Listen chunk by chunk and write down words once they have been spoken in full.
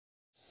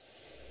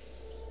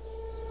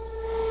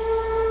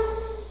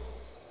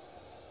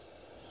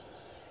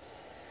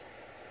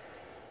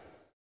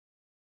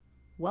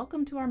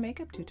Welcome to our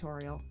makeup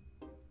tutorial.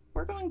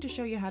 We're going to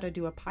show you how to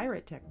do a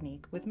pirate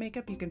technique with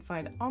makeup you can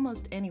find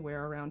almost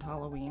anywhere around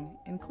Halloween,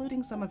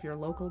 including some of your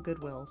local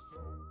Goodwills.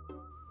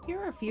 Here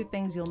are a few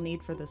things you'll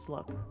need for this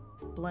look.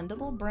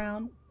 Blendable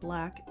brown,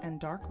 black, and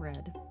dark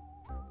red,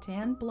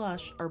 tan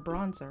blush or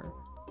bronzer,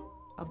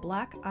 a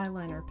black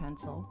eyeliner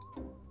pencil,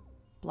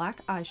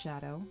 black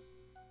eyeshadow,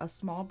 a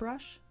small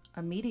brush,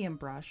 a medium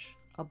brush,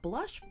 a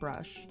blush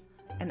brush,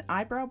 an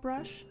eyebrow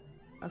brush,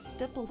 a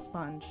stipple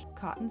sponge,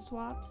 cotton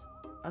swabs,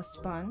 a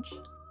sponge,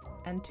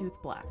 and tooth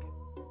black.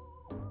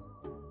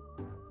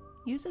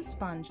 Use a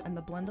sponge and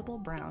the blendable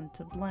brown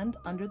to blend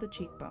under the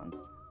cheekbones,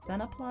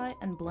 then apply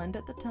and blend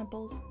at the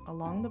temples,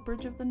 along the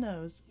bridge of the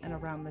nose, and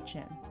around the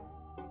chin.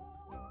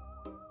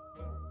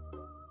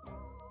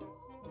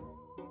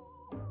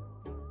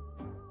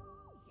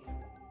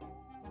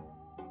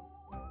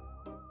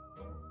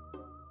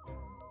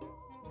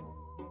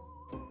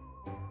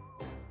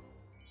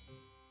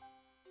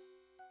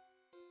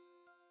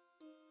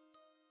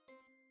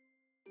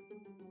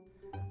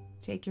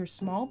 Take your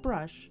small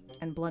brush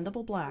and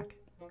blendable black,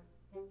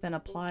 then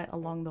apply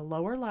along the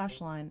lower lash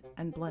line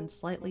and blend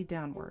slightly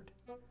downward.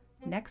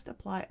 Next,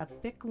 apply a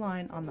thick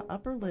line on the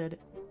upper lid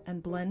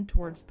and blend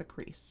towards the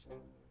crease.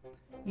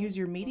 Use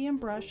your medium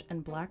brush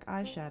and black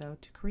eyeshadow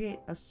to create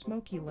a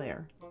smoky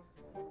layer.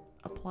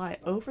 Apply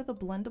over the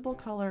blendable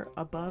color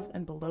above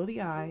and below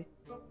the eye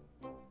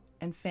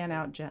and fan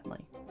out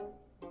gently.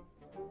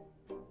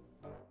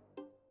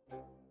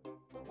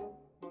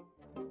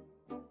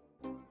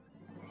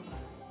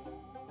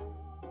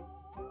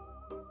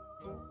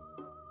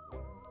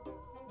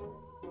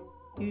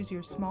 Use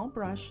your small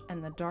brush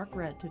and the dark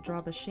red to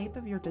draw the shape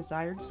of your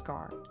desired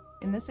scar.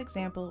 In this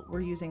example, we're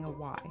using a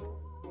Y.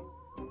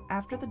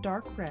 After the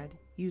dark red,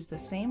 use the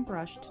same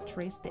brush to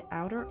trace the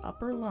outer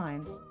upper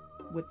lines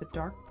with the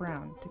dark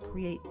brown to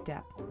create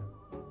depth.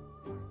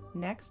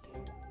 Next,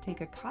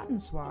 take a cotton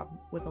swab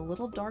with a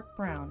little dark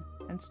brown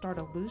and start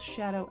a loose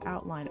shadow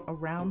outline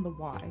around the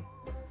Y,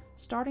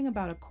 starting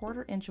about a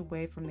 1/4 inch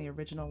away from the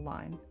original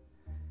line.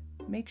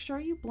 Make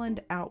sure you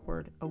blend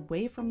outward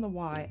away from the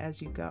Y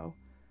as you go.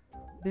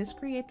 This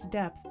creates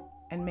depth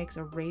and makes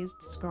a raised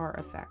scar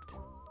effect.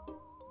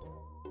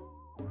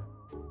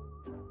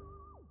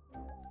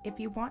 If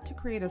you want to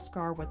create a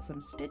scar with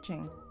some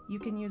stitching, you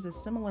can use a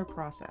similar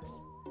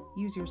process.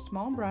 Use your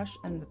small brush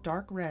and the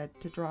dark red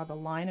to draw the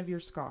line of your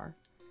scar.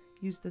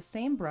 Use the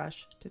same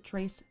brush to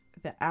trace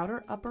the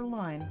outer upper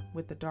line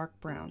with the dark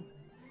brown.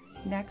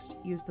 Next,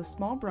 use the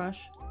small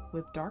brush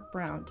with dark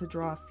brown to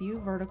draw a few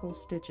vertical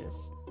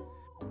stitches.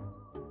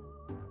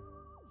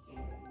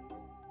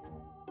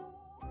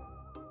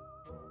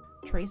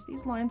 Trace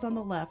these lines on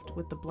the left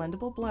with the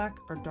blendable black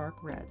or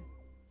dark red.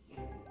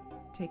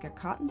 Take a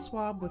cotton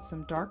swab with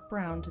some dark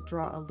brown to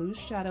draw a loose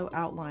shadow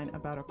outline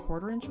about a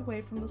 1/4 inch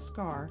away from the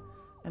scar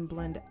and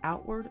blend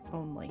outward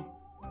only.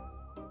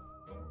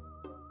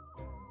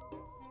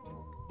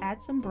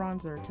 Add some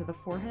bronzer to the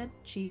forehead,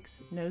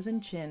 cheeks, nose,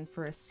 and chin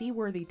for a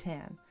seaworthy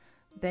tan.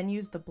 Then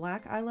use the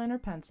black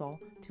eyeliner pencil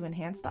to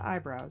enhance the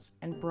eyebrows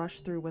and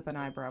brush through with an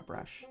eyebrow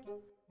brush.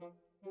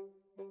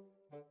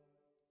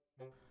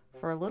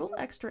 For a little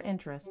extra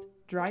interest,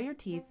 dry your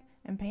teeth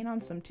and paint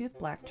on some tooth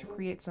black to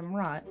create some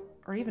rot,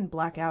 or even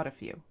black out a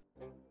few.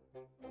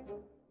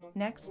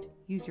 Next,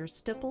 use your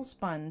stipple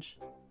sponge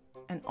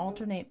and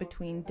alternate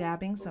between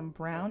dabbing some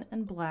brown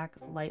and black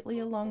lightly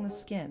along the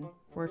skin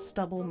where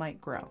stubble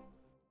might grow.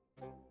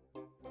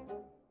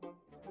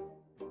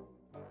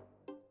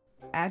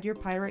 Add your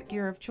pirate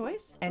gear of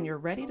choice and you're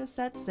ready to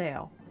set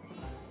sail.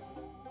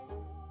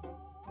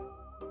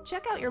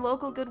 Check out your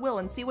local Goodwill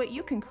and see what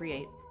you can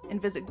create.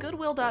 And visit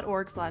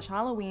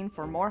goodwill.org/Halloween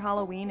for more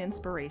Halloween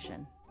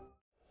inspiration.